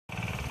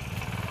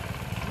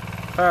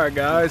Alright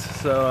guys,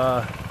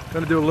 so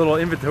gonna do a little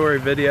inventory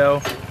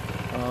video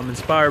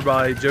inspired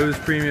by Joe's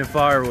Premium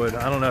Firewood.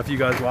 I don't know if you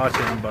guys watch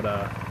him,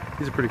 but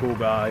he's a pretty cool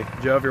guy.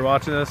 Joe, if you're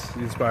watching this,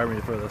 you inspired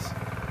me for this.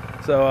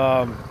 So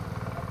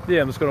yeah,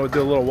 I'm just gonna do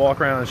a little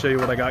walk around and show you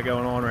what I got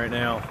going on right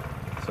now.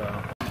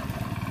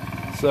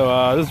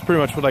 So this is pretty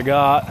much what I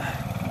got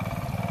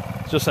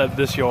just at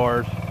this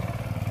yard.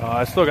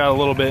 I still got a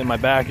little bit in my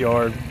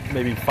backyard,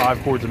 maybe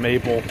 5 cords of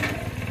maple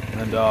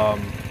and a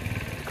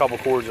couple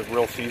cords of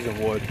real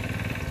seasoned wood.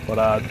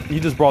 But he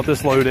just brought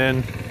this load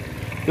in.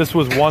 This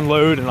was one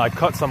load and I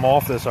cut some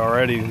off this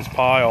already, this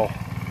pile.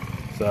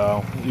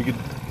 So you can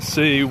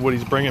see what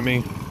he's bringing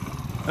me.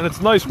 And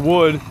it's nice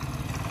wood.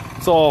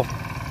 It's all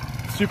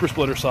super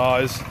splitter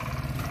size,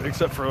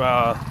 except for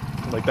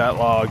like that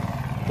log.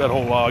 That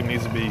whole log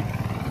needs to be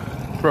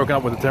broken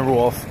up with a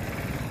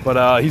Timberwolf.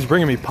 But he's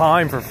bringing me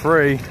pine for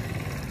free.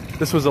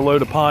 This was a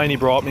load of pine he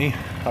brought me,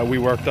 we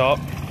worked up.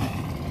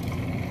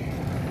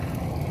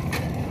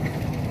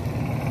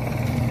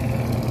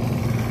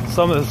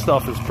 Some of this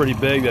stuff is pretty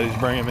big that he's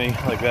bringing me,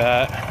 like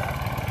that.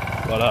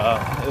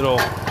 But it'll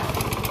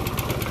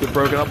get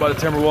broken up by the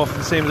Timberwolf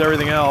the same as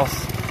everything else.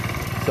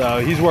 So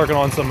he's working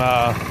on some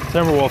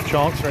Timberwolf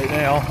chunks right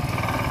now.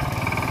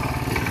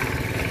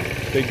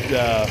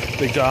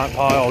 Big giant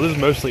pile. This is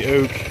mostly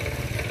oak.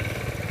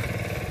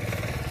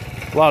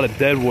 A lot of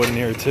dead wood in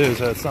here too,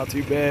 so it's not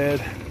too bad.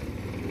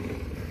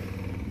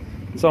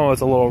 Some of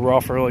it's a little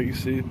rougher, like you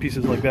see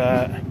pieces like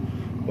that.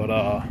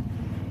 But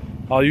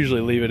I'll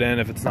usually leave it in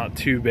if it's not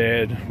too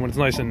bad. When it's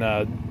nice and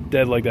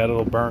dead like that,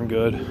 it'll burn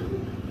good.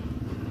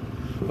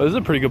 But this is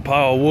a pretty good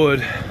pile of wood.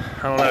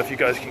 I don't know if you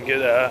guys can get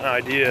an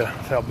idea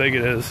of how big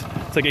it is.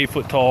 It's like 8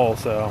 foot tall,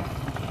 so.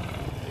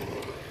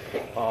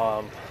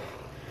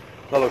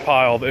 Another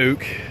pile of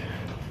oak.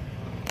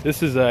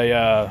 This is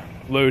a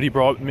load he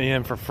brought me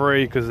in for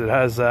free because it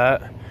has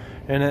that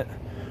in it.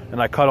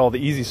 And I cut all the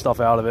easy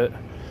stuff out of it.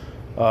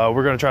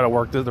 We're gonna try to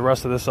work the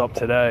rest of this up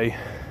today.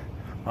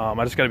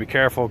 I just got to be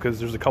careful because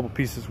there's a couple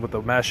pieces with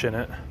the mesh in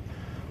it,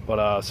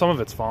 but some of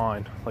it's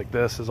fine. Like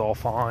this is all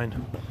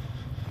fine.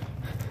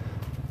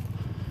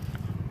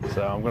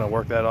 So I'm going to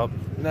work that up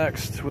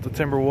next with the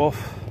Timberwolf.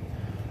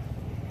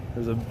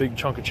 There's a big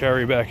chunk of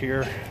cherry back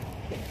here,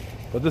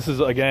 but this is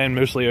again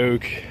mostly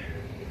oak.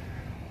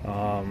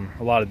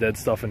 A lot of dead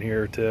stuff in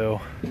here too,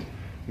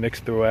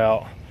 mixed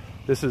throughout.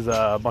 This is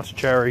a bunch of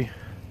cherry.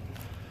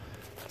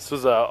 This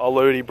was a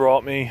load he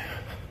brought me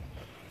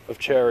of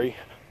cherry.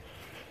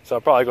 So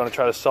I'm probably going to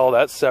try to sell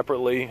that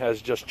separately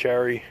as just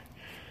cherry.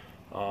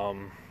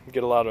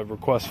 Get a lot of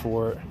requests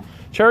for it.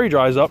 Cherry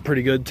dries up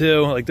pretty good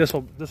too. Like this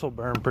will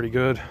burn pretty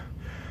good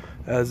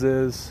as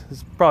is.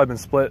 It's probably been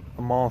split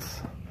a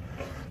month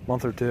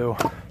or two.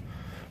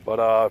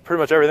 But pretty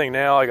much everything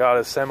now I got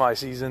is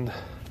semi-seasoned.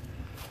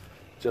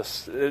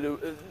 Just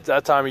it's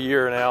that time of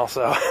year now.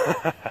 So,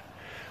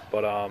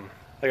 but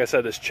like I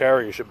said, this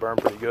cherry should burn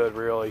pretty good.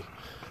 Really,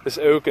 this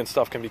oak and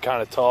stuff can be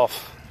kind of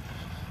tough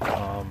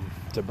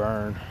to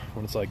burn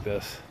when it's like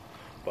this,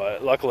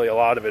 but luckily a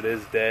lot of it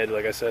is dead,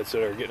 like I said, so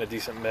they're getting a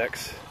decent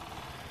mix.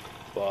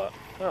 But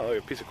oh, look,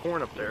 a piece of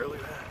corn up there,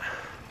 look at that.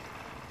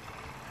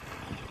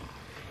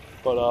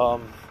 But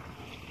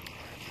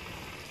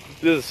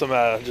this is some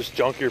just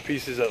junkier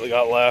pieces that we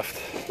got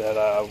left that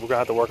we're gonna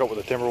have to work up with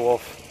a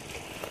Timberwolf.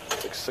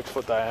 It's like 6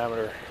 foot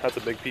diameter. That's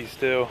a big piece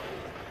too.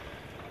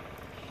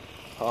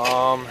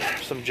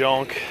 Some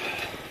junk,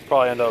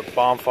 probably end up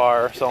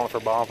bonfire, selling for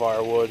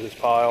bonfire wood, this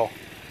pile.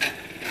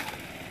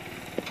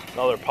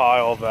 Another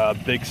pile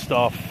of big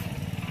stuff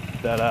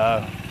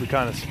that we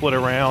kind of split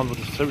around with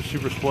the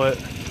super split.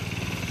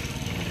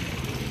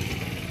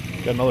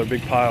 Got another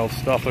big pile of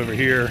stuff over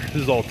here. This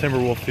is all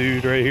Timberwolf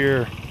food right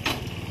here.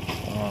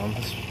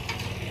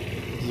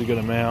 This is a good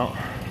amount.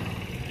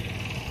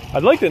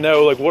 I'd like to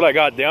know like what I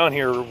got down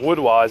here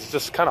wood-wise. It's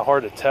just kind of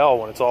hard to tell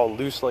when it's all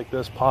loose like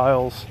this,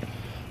 piles.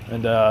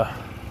 And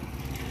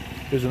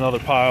here's another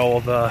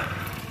pile of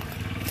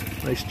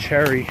nice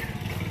cherry.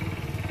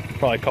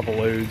 Probably a couple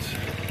loads.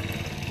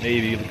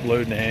 Maybe a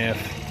load and a half.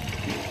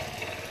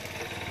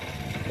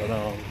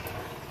 But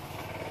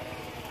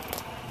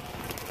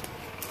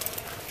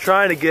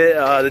trying to get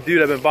the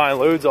dude I've been buying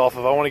loads off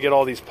of. I want to get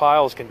all these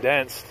piles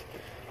condensed.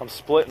 I'm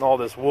splitting all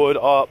this wood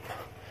up,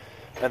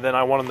 and then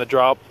I want him to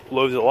drop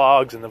loads of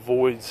logs in the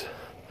voids.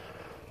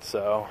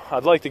 So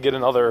I'd like to get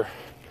another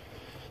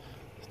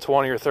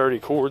 20 or 30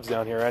 cords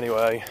down here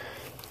anyway,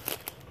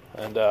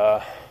 and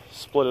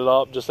split it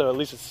up just so at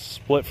least it's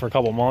split for a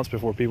couple months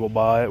before people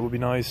buy it. Would be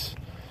nice.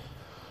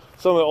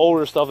 Some of the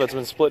older stuff that's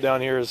been split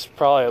down here is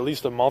probably at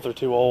least a month or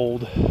two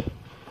old.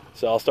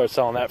 So I'll start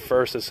selling that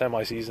first as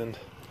semi-seasoned.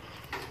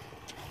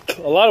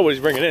 A lot of what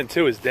he's bringing in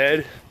too is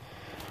dead.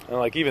 And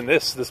like even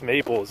this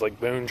maple is like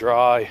bone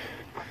dry.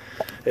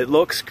 It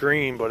looks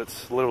green, but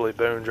it's literally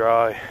bone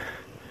dry.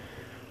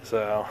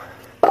 So,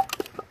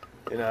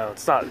 you know,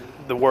 it's not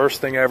the worst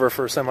thing ever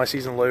for a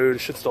semi-seasoned load. It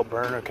should still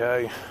burn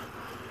okay.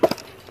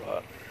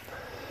 But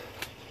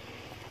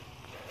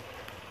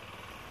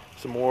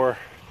some more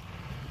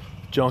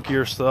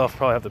junkier stuff.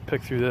 Probably have to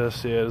pick through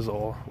this. Yeah, it's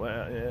all,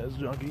 yeah, it's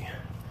junky.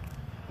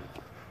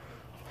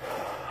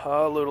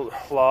 Little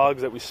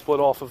logs that we split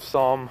off of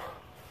some.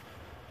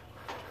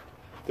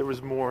 There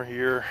was more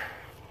here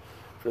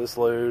for this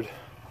load.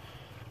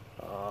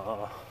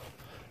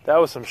 That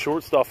was some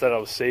short stuff that I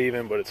was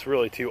saving, but it's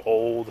really too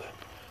old.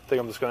 I think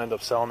I'm just gonna end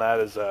up selling that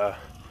as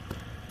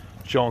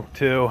junk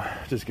too.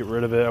 Just get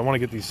rid of it. I want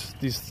to get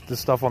this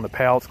stuff on the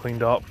pallets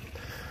cleaned up.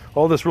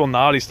 All this real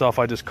knotty stuff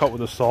I just cut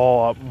with a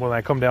saw. When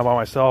I come down by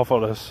myself,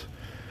 I'll just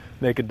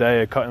make a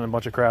day of cutting a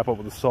bunch of crap up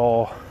with a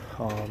saw.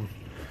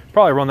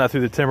 Probably run that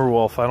through the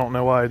Timberwolf. I don't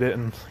know why I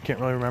didn't. I can't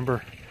really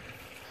remember.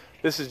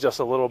 This is just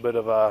a little bit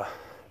of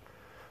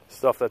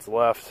stuff that's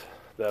left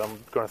that I'm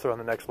going to throw on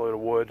the next load of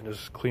wood and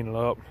just clean it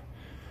up.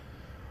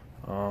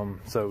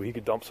 So he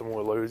could dump some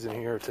more loads in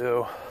here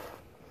too.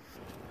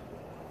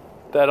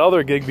 That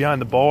other gig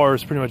behind the bar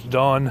is pretty much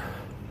done.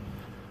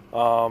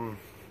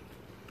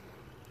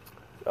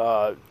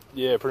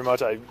 Yeah, pretty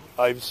much I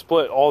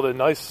split all the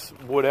nice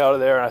wood out of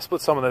there, and I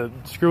split some of the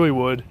screwy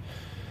wood,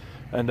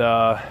 and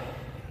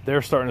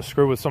they're starting to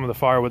screw with some of the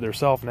firewood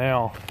themselves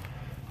now.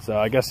 So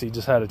I guess he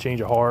just had a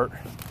change of heart.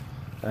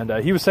 And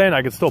he was saying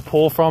I could still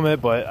pull from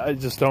it, but I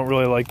just don't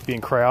really like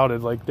being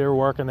crowded. Like, they're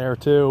working there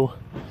too,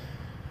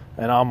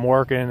 and I'm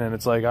working, and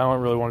it's like I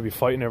don't really want to be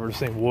fighting over the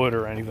same wood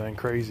or anything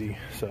crazy.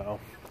 So,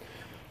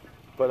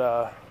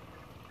 but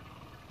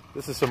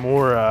this is some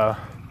more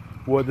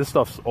wood. This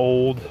stuff's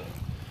old.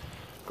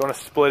 Going to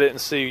split it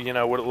and see, you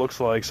know, what it looks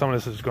like. Some of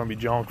this is going to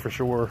be junk for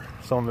sure.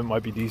 Some of it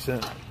might be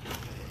decent,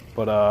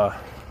 but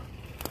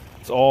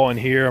it's all in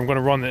here. I'm going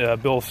to run the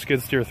Bill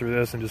skid steer through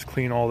this and just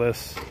clean all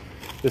this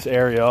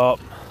area up.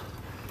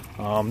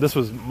 This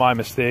was my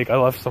mistake. I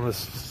left some of this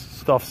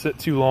stuff sit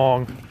too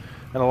long,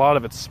 and a lot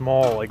of it's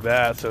small like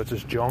that, so it's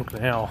just junk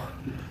now.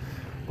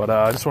 But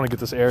I just want to get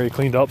this area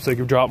cleaned up so I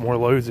can drop more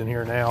loads in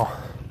here now.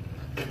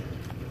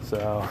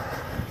 So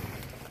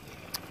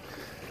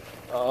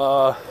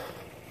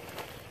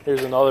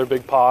here's another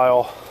big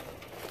pile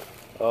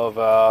of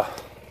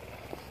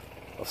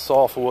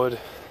softwood.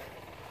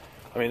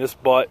 I mean, this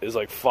butt is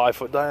like 5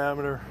 foot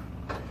diameter.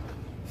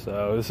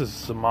 So this is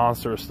some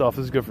monster stuff.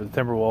 This is good for the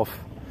Timberwolf.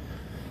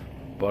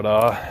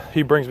 But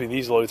he brings me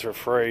these loads for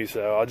free,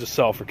 so I'll just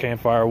sell for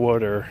campfire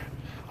wood, or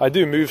I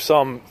do move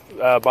some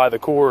by the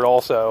cord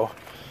also,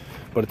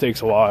 but it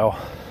takes a while.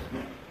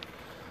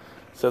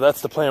 So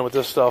that's the plan with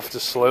this stuff,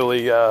 just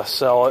slowly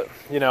sell it.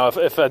 You know,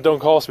 if that don't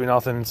cost me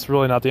nothing, it's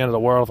really not the end of the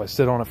world if I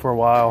sit on it for a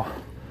while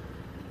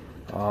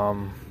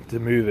to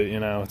move it. You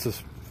know,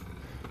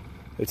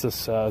 it's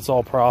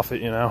all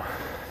profit. You know,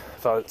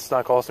 if it's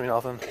not costing me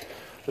nothing.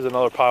 There's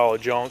another pile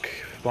of junk,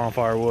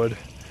 bonfire wood.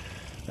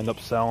 End up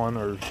selling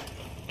or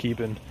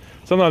keeping.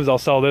 Sometimes I'll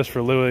sell this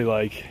for literally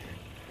like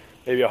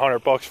maybe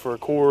 $100 for a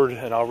cord,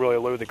 and I'll really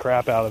load the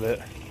crap out of it.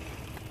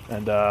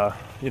 And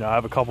you know, I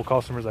have a couple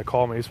customers that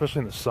call me, especially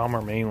in the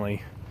summer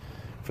mainly,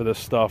 for this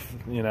stuff.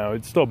 You know,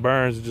 it still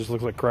burns, it just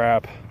looks like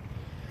crap.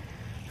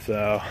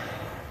 So,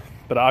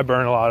 but I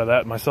burn a lot of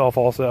that myself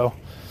also.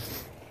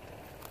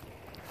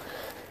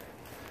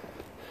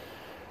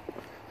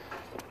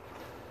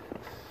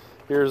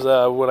 Here's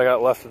what I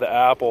got left of the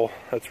apple.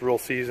 That's real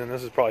seasoned.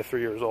 This is probably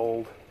 3 years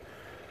old.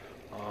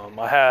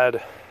 I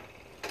had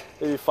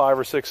maybe 5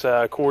 or 6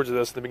 cords of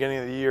this at the beginning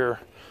of the year,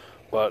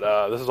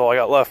 but this is all I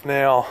got left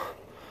now.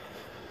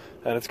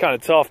 And it's kind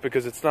of tough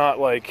because it's not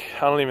like,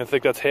 I don't even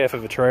think that's half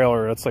of a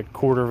trailer. That's like a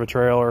quarter of a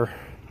trailer.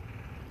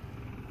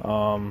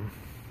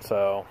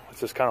 So it's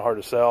just kind of hard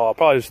to sell. I'll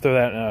probably just throw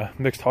that in a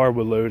mixed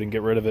hardwood load and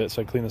get rid of it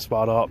so I clean the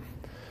spot up.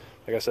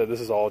 Like I said, this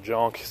is all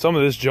junk. Some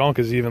of this junk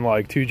is even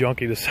like too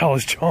junky to sell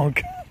as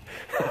junk.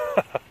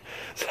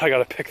 So I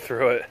gotta pick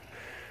through it.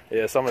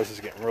 Yeah, some of this is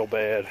getting real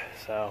bad.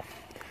 So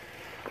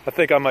I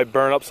think I might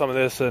burn up some of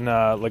this in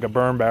like a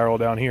burn barrel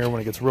down here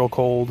when it gets real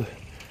cold,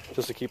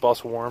 just to keep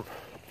us warm.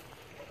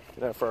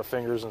 You know, for our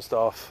fingers and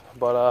stuff.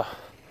 But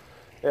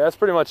yeah, that's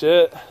pretty much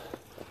it.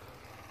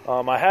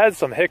 I had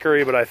some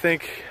hickory, but I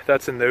think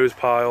that's in those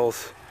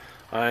piles.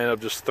 I ended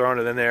up just throwing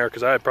it in there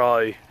because I had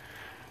probably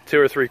 2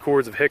 or 3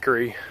 cords of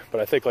hickory, but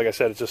I think, like I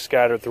said, it's just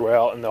scattered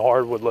throughout in the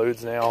hardwood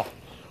loads now, on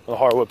the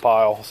hardwood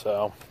pile.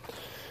 So,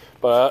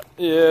 but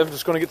yeah, I'm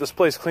just gonna get this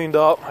place cleaned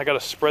up. I gotta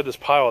spread this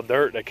pile of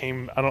dirt that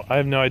came. I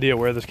have no idea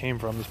where this came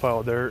from. This pile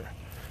of dirt.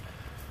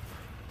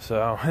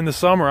 So in the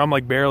summer, I'm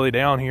like barely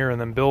down here,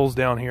 and then Bill's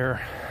down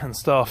here and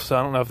stuff. So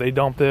I don't know if they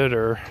dumped it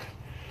or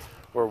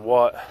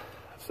what.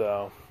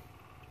 So,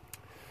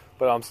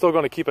 but I'm still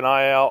gonna keep an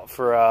eye out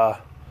for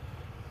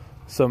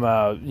some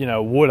you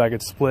know, wood I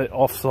could split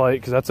off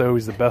site, because that's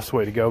always the best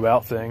way to go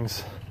about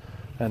things.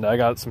 And I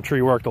got some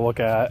tree work to look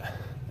at.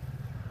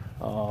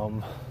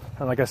 And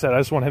like I said, I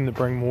just want him to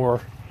bring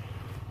more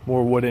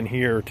wood in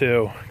here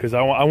too, because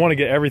I want to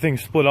get everything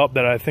split up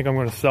that I think I'm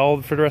going to sell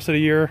for the rest of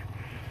the year,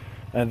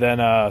 and then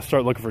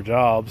start looking for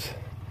jobs.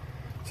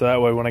 So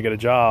that way when I get a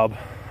job,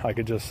 I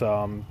could just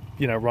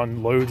you know,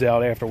 run loads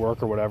out after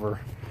work or whatever.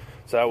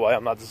 So that way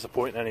I'm not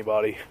disappointing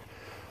anybody.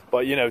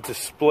 But, you know, to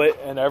split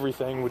and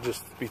everything would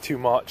just be too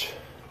much.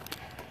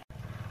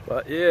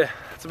 But yeah,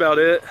 that's about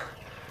it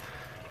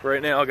right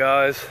now,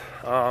 guys.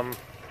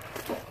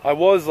 I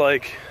was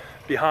like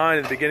behind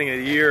at the beginning of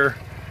the year.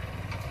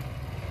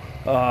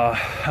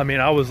 I mean,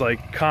 I was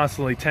like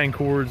constantly 10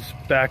 cords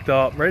backed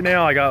up. Right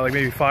now I got like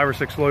maybe 5 or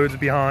 6 loads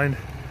behind.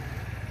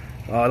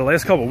 The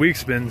last couple of weeks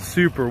have been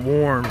super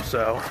warm,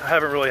 so I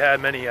haven't really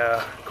had many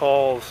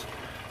calls.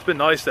 It's been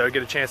nice though,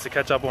 get a chance to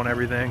catch up on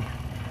everything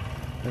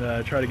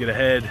and try to get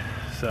ahead.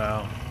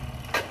 So,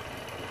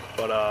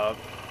 but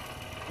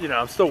you know,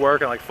 I'm still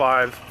working like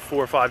 4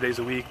 or 5 days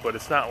a week, but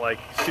it's not like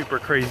super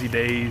crazy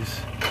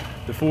days.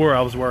 Before I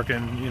was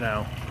working, you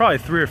know, probably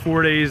 3 or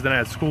 4 days, then I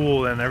had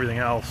school and everything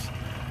else.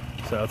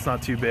 So it's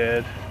not too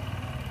bad.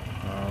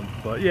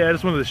 But yeah, I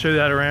just wanted to show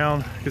that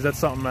around because that's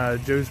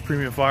something Joe's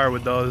Premium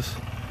Firewood does.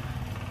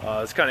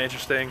 It's kind of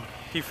interesting.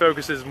 He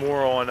focuses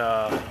more on,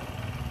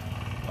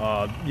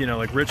 you know,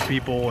 like rich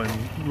people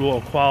and real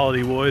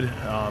quality wood.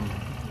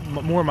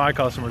 More of my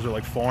customers are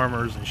like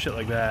farmers and shit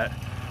like that.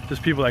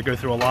 Just people that go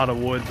through a lot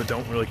of wood but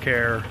don't really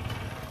care.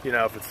 You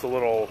know, if it's a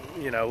little,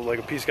 you know, like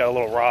a piece got a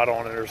little rot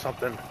on it or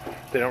something,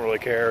 they don't really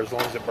care as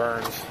long as it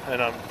burns.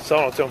 And I'm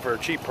selling it to them for a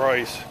cheap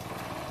price.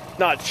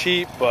 Not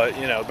cheap, but,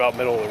 you know, about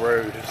middle of the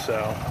road.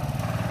 So,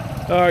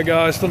 all right,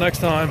 guys, till next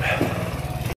time.